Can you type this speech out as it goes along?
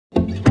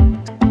Hey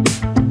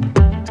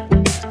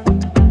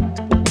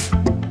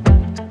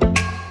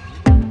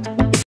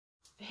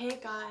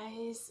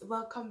guys,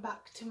 welcome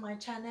back to my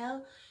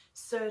channel.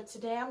 So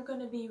today I'm going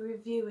to be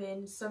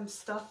reviewing some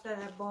stuff that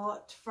I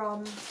bought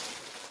from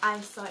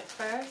Eyesight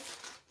First.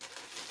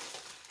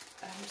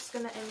 I'm just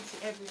going to empty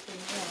everything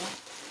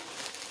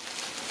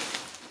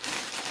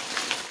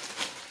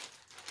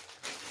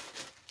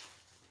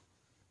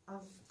here.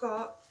 I've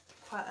got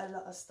quite a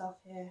lot of stuff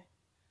here.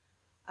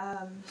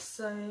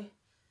 So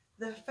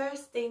the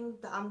first thing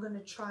that I'm going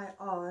to try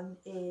on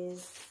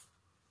is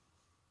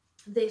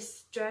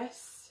this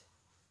dress.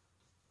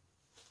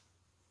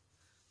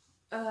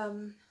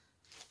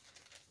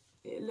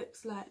 It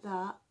looks like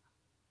that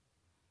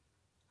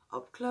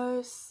up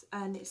close,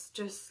 and it's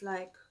just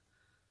like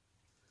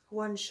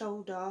one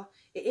shoulder.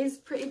 It is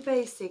pretty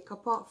basic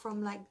apart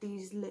from like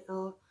these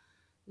little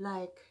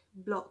like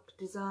block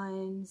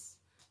designs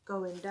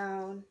going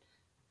down.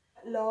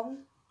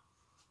 Long.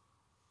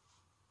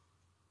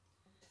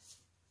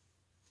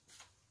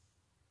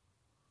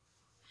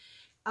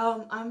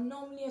 I'm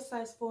normally a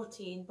size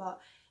 14,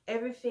 but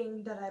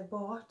everything that I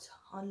bought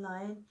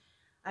online,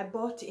 I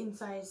bought it in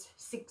size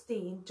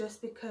 16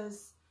 just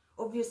because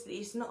obviously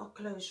it's not a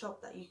clothes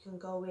shop that you can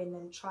go in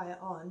and try it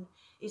on.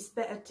 It's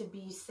better to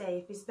be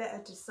safe. It's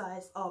better to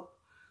size up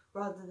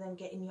rather than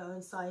getting your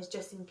own size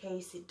just in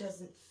case it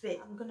doesn't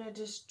fit. I'm gonna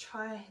just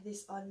try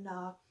this on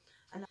now.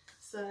 And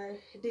so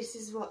this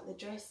is what the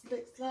dress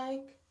looks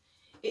like.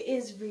 It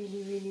is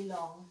really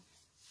long,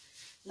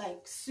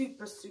 like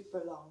super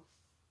long.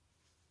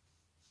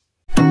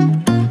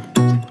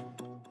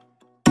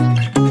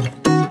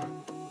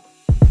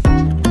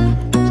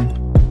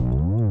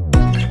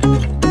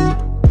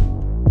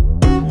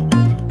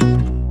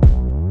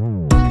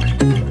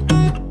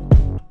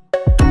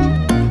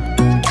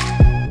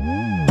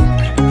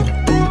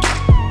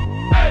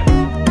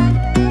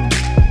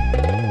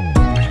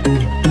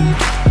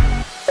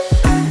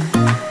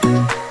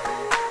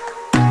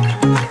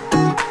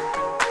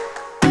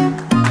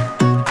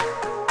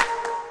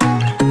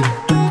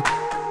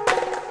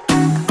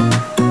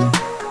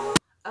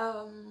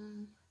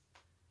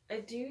 I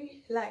do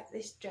like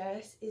this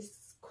dress.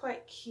 It's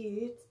quite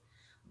cute,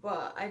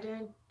 but I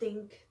don't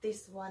think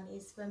this one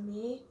is for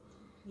me.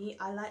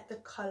 I like the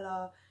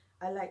color,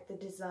 I like the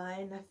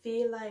design. I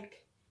feel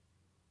like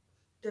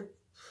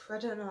I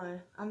don't know,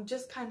 I'm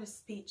just kind of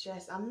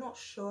speechless. I'm not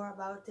sure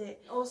about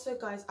it. Also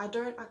guys, I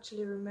don't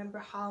actually remember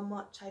how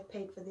much I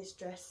paid for this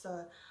dress,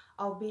 so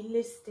I'll be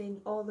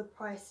listing all the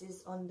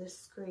prices on the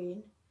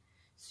screen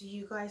so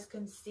you guys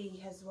can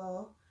see as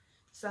well.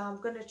 So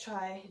I'm gonna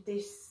try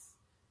this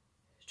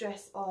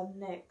dress on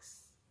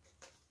next.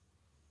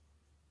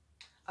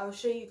 I'll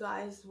show you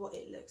guys what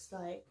it looks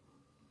like.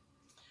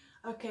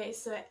 Okay,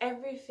 so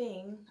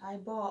everything I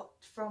bought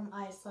from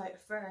Eyesight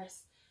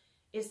First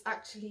is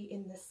actually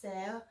in the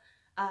sale,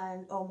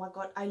 and oh my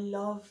god, I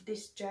love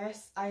this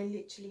dress. I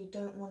literally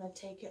don't want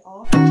to take it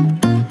off.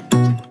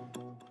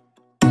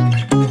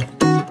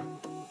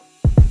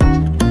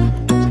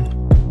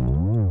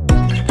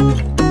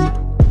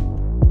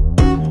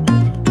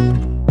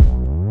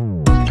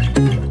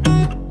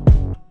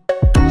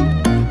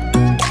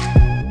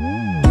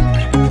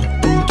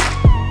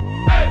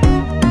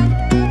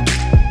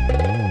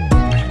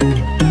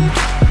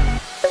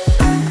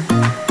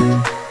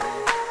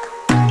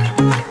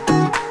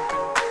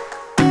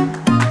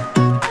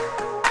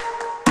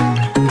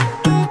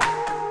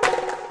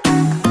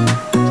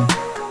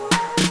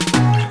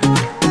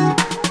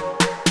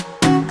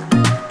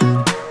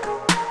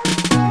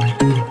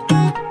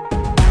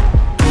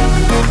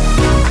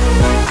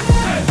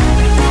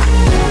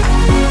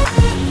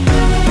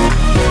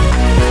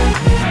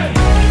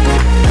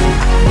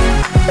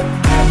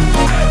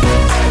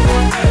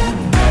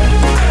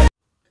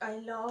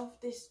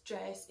 This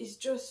dress is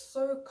just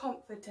so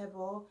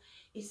comfortable.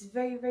 It's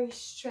very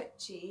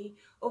stretchy.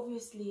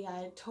 Obviously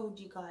I told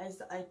you guys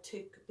that I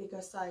took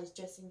bigger size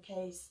just in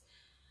case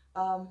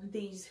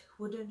these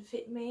wouldn't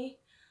fit me,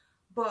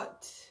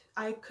 but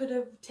I could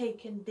have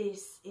taken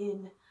this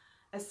in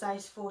a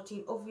size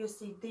 14.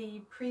 Obviously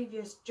the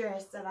previous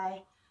dress that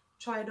I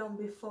tried on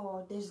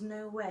before, there's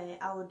no way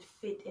I would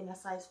fit in a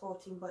size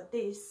 14, but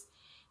this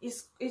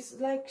is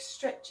like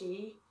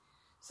stretchy,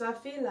 so I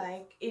feel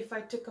like if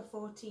I took a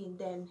 14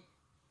 then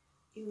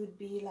it would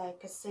be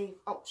like a safe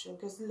option,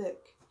 because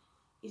look,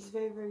 it's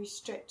very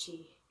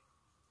stretchy.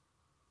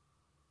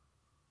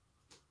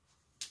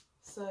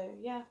 So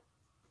yeah,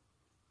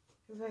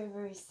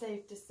 very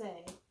safe to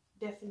say,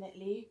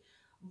 definitely.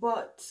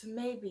 But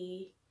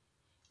maybe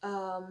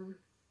the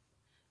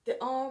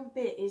arm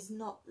bit is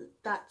not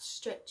that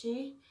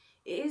stretchy.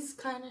 It is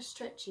kind of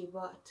stretchy,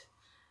 but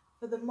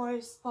for the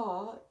most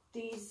part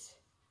these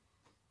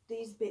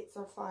bits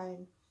are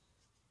fine.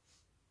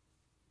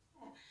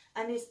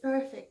 And it's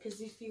perfect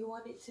because if you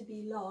want it to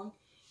be long,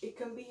 it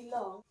can be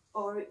long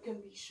or it can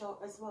be short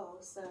as well.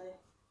 So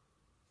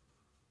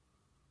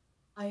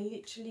I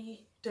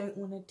literally don't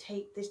want to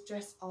take this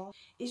dress off.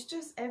 It's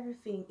just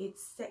everything.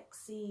 It's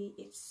sexy,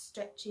 it's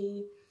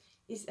stretchy,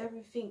 it's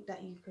everything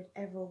that you could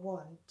ever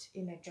want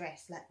in a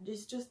dress. Like,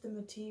 it's just the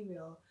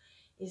material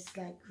is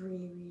like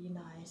really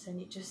nice, and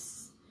it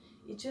just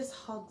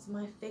hugs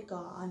my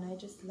figure, and I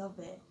just love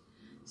it.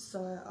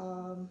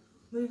 So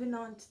moving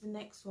on to the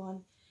next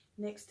one.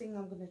 Next thing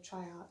I'm gonna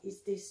try out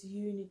is this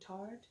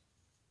Unitard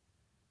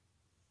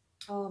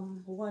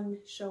one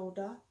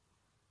shoulder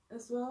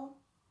as well,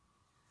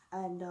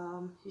 and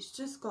it's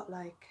just got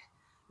like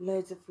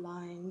loads of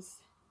lines,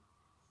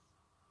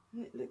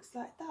 and it looks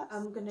like that.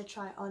 I'm gonna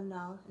try it on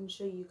now and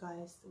show you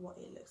guys what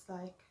it looks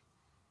like.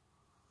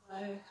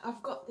 So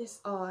I've got this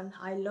on.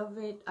 I love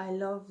it. I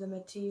love the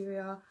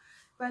material.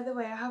 By the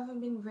way, I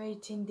haven't been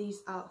rating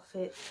these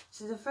outfits.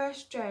 So the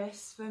first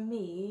dress for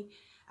me,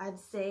 I'd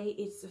say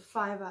it's a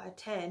 5 out of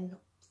 10,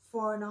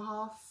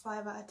 4.5,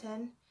 5 out of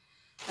 10.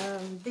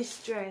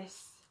 This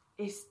dress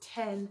is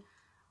 10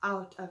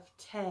 out of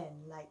 10.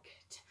 Like,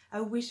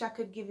 I wish I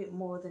could give it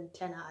more than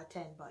 10 out of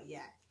 10, but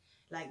yeah,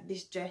 like,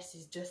 this dress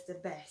is just the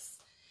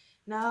best.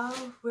 Now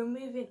we're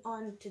moving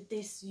on to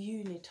this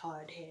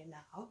Unitard here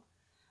now.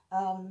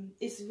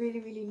 It's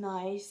really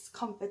nice,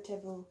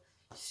 comfortable,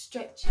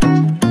 stretchy.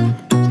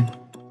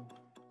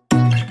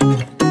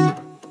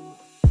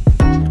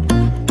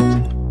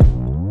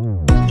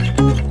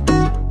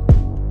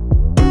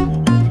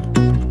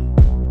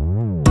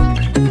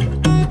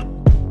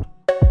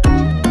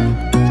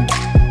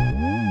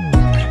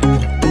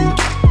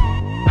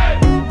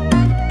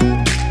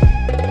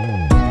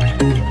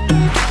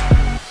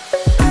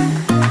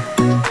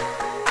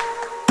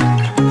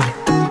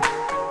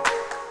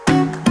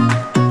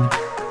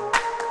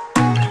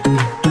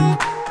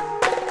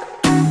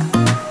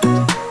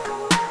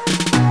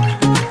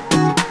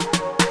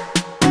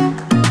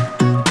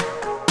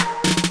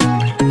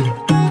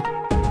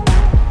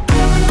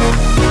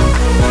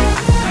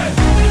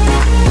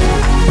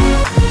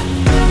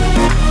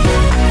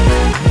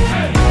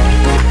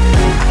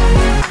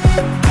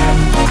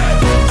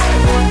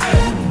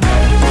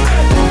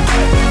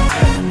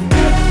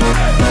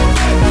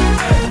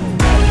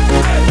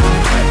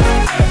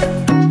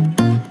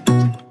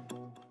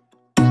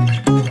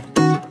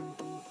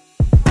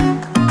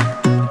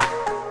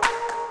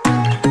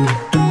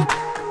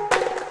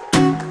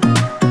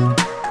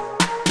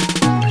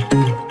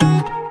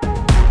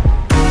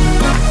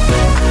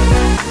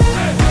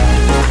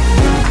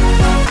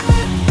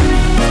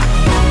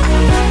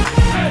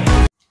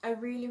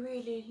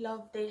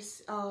 Love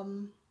this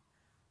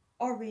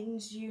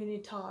orange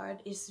Unitard.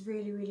 It's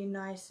really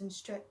nice and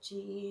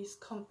stretchy. It's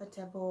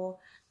comfortable.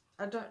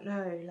 I don't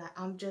know,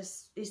 like,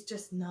 it's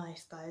just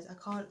nice, guys. I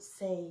can't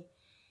say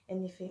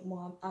anything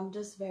more. I'm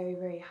just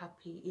very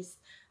happy.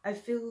 I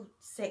feel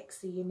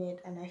sexy in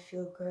it, and I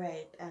feel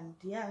great, and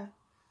yeah,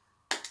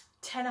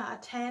 10 out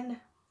of 10.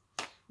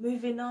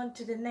 Moving on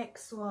to the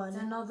next one. It's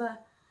another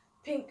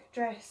pink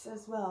dress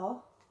as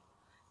well.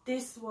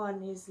 This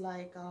one is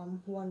like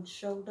one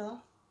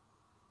shoulder.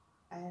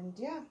 And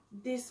yeah,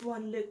 this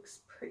one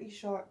looks pretty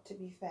short, to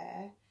be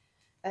fair,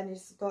 and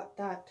it's got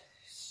that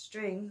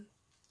string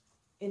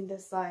in the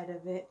side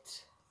of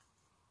it,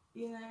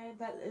 you know,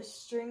 that little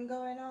string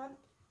going on.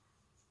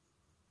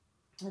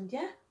 And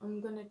yeah,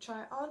 I'm gonna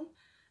try it on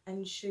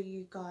and show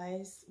you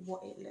guys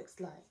what it looks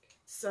like.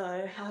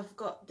 So I've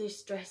got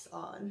this dress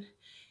on.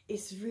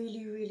 It's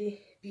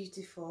really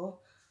beautiful,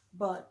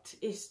 but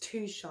it's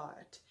too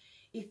short.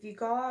 If you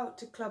go out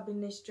to club in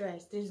this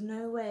dress, there's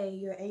no way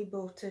you're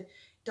able to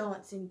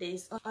dance in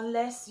this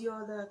unless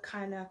you're the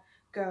kind of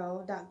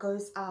girl that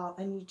goes out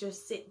and you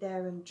just sit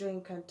there and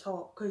drink and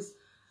talk, because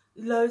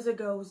loads of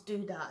girls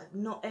do that.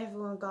 Not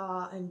everyone go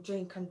out and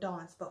drink and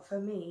dance, but for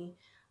me,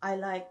 I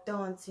like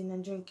dancing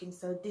and drinking,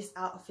 so this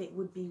outfit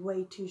would be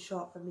way too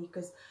short for me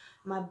because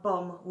my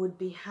bum would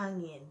be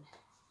hanging.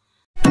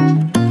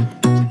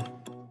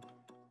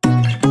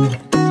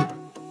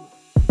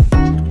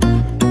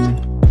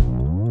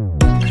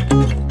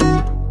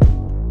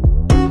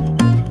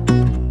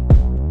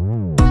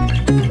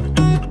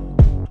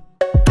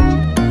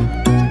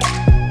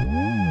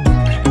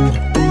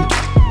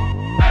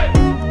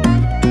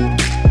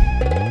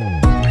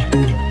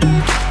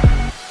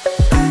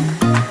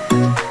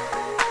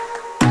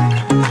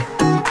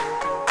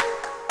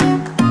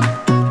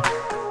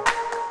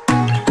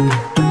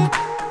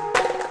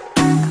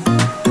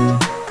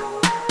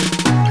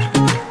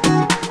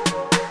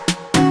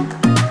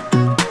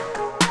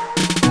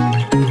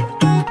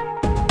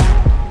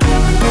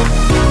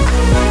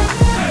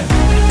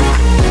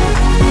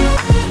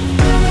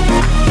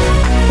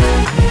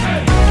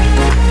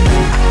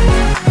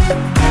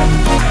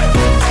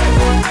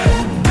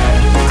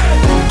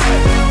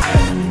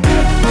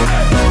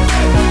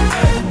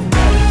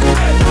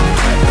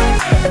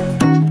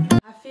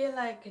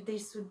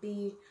 This would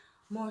be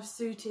more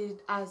suited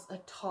as a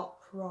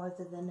top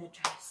rather than a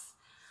dress.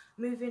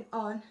 Moving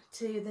on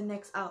to the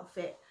next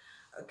outfit.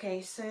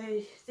 Okay, so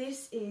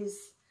this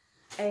is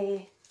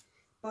a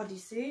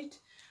bodysuit,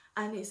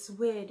 and it's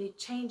weird, it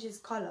changes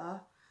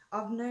colour.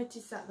 I've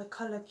noticed that the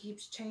colour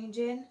keeps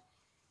changing.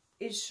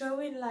 It's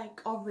showing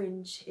like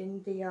orange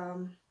in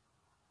the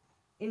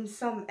in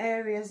some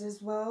areas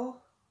as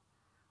well,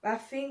 I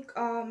think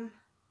I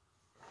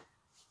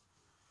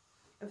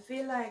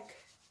feel like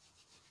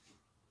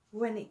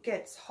when it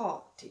gets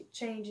hot it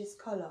changes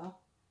colour.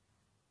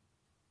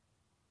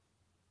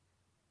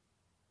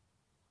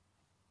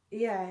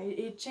 Yeah,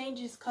 it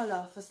changes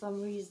colour for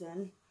some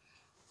reason.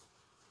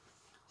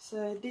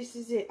 So this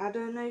is it. I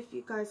don't know if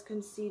you guys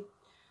can see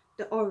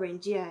the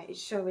orange. Yeah,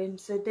 it's showing.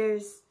 So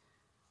there's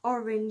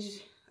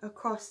orange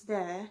across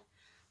there,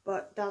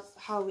 but that's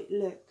how it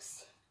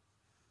looks.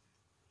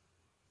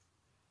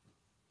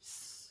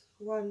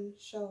 One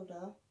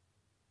shoulder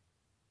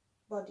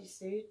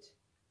bodysuit.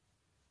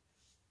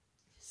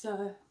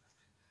 So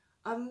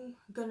I'm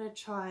gonna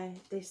try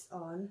this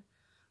on,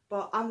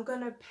 but I'm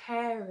gonna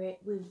pair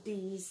it with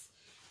these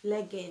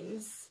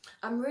leggings.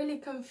 I'm really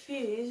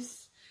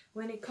confused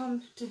when it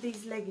comes to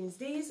these leggings.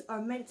 These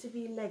are meant to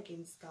be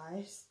leggings,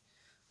 guys,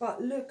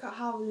 but look at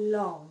how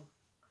long.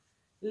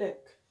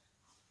 Look.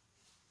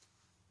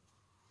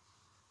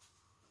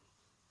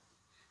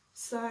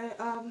 So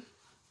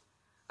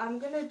I'm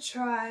gonna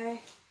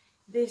try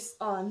this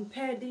on,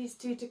 pair these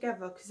two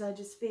together, because I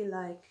just feel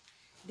like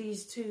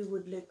these two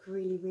would look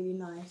really, really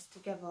nice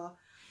together.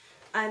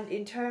 And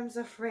in terms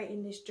of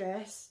rating this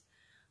dress,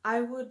 I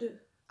would,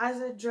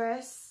 as a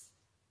dress,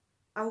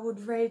 I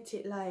would rate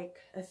it like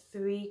a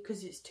 3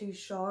 because it's too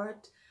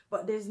short.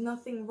 But there's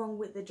nothing wrong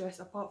with the dress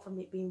apart from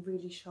it being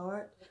really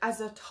short. As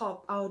a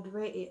top, I would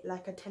rate it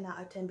like a 10 out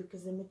of 10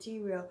 because the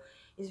material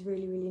is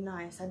really, really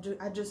nice.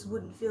 I just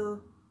wouldn't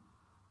feel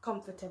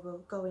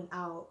comfortable going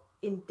out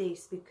in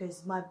this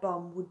because my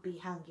bum would be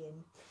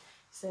hanging.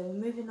 So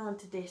moving on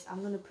to this,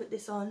 I'm going to put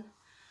this on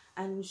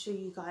and show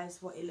you guys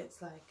what it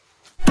looks like.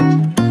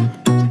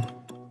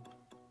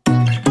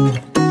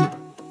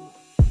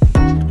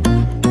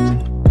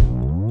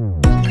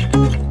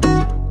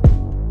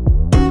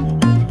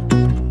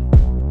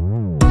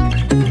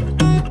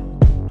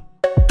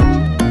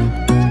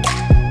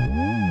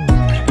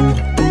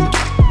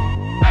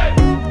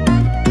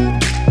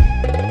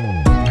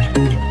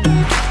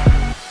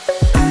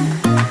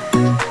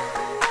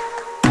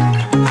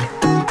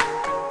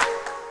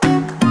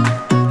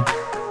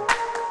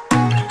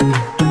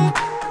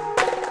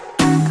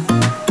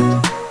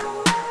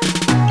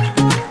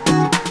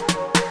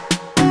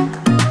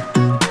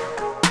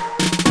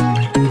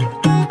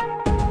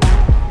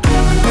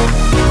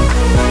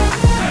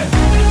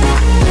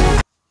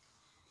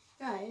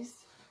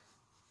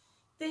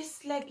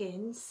 This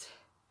leggings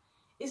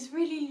is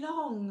really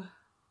long.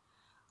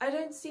 I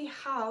don't see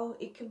how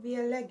it could be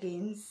a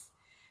leggings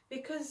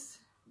because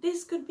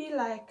this could be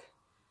like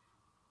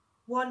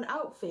one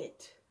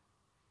outfit.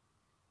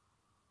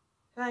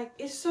 Like,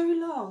 it's so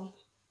long.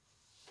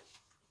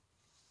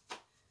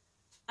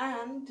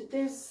 And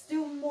there's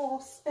still more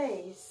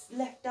space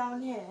left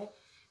down here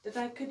that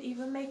I could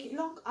even make it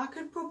long. I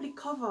could probably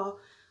cover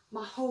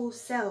my whole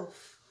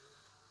self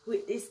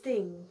with this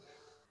thing.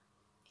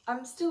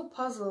 I'm still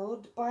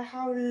puzzled by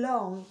how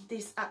long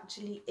this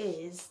actually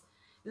is.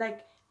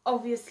 Like,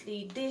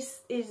 obviously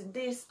this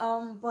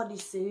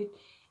bodysuit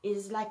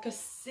is like a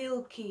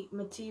silky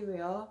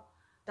material.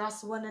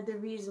 That's one of the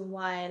reasons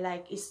why,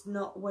 like, it's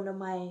not one of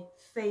my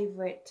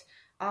favorite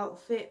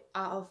outfit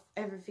out of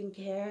everything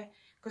here,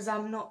 because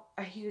I'm not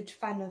a huge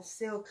fan of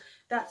silk.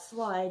 That's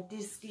why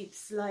this keeps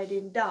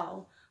sliding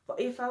down. But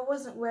if I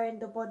wasn't wearing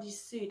the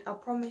bodysuit, I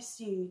promise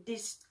you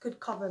this could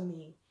cover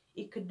me.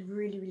 It could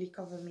really, really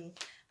cover me.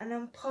 And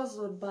I'm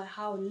puzzled by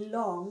how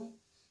long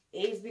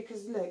it is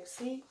because look,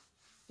 see,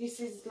 this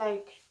is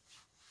like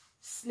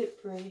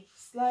slippery,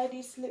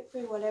 slidey,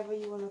 slippery, whatever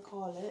you want to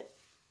call it.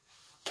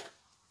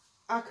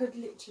 I could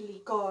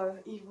literally go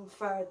even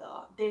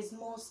further. There's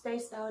more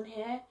space down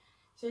here.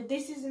 So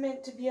this is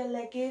meant to be a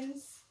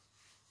leggings.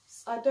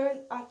 So I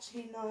don't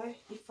actually know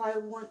if I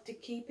want to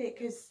keep it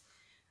because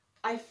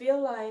I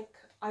feel like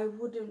I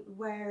wouldn't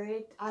wear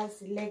it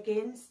as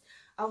leggings.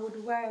 I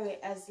would wear it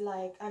as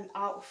like an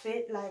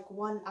outfit, like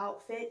one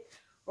outfit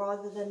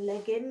rather than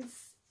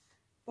leggings.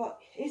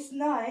 But it's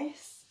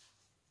nice.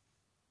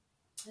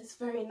 It's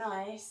very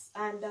nice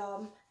and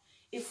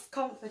it's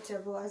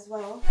comfortable as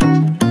well.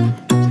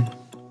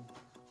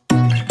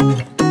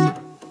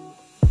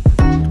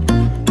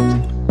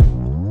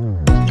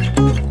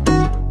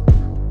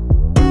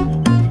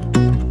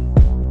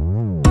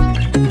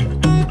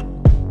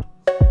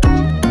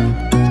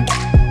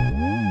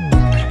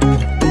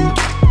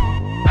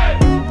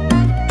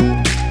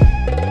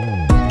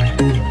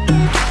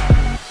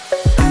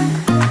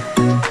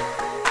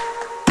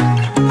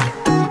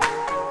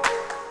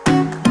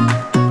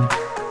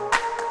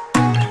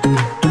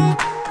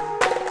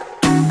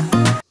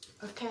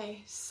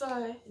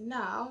 So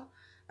now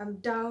I'm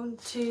down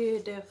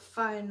to the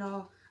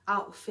final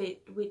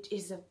outfit, which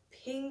is a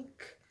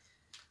pink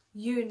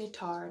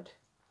unitard,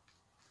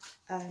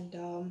 and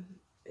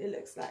it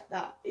looks like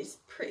that. It's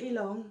pretty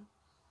long.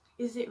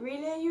 Is it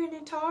really a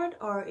unitard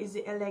or is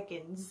it a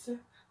leggings?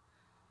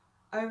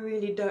 I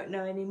really don't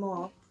know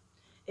anymore.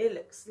 It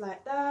looks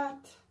like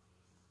that.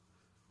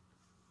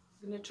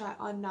 I'm gonna try it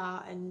on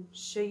now and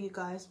show you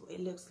guys what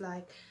it looks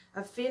like.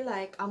 I feel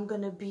like I'm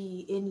gonna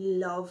be in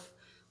love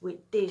with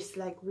this,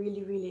 like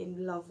really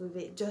in love with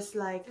it, just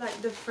like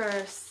the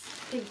first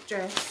pink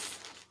dress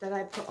that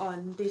I put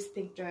on, this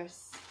pink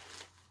dress.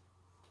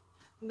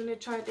 I'm gonna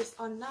try this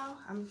on now.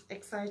 I'm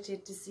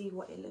excited to see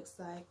what it looks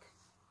like.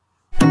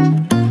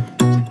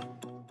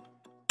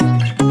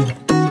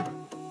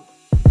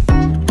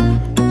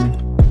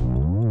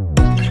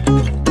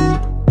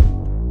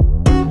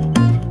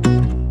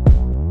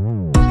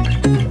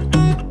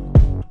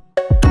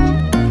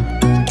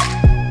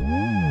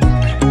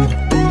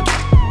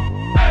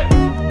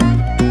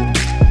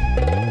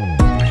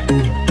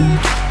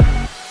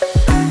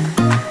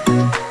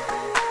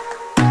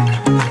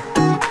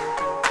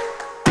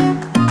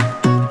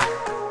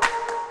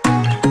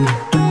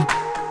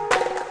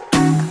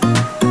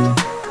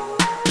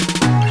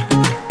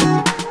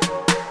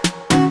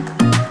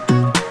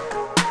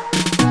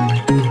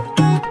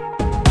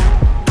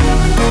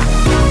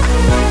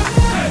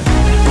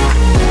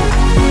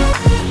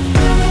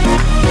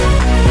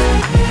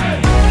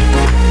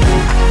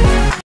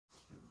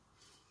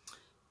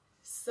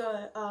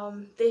 So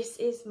this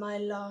is my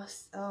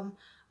last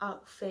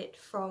outfit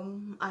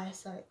from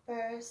Eyesight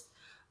First.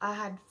 I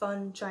had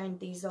fun trying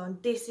these on.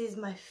 This is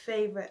my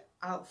favorite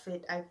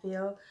outfit, I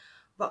feel,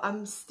 but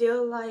I'm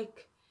still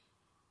like,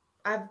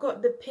 I've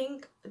got the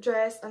pink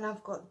dress and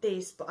I've got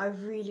this, but I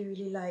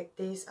really like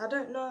this. I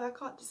don't know, I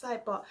can't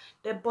decide, but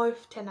they're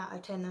both 10 out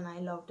of 10 and I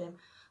love them.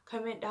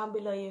 Comment down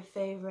below your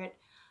favorite.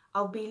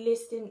 I'll be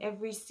listing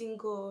every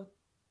single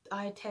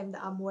item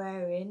that I'm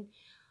wearing.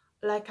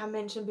 Like I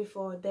mentioned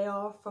before, they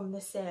are from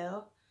the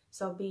sale,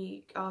 so I'll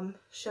be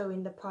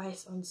showing the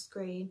price on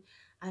screen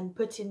and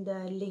putting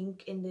the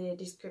link in the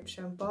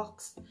description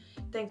box.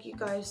 Thank you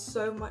guys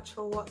so much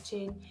for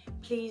watching.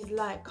 Please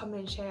like,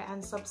 comment, share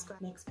and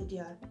subscribe. Next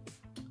video.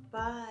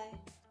 Bye.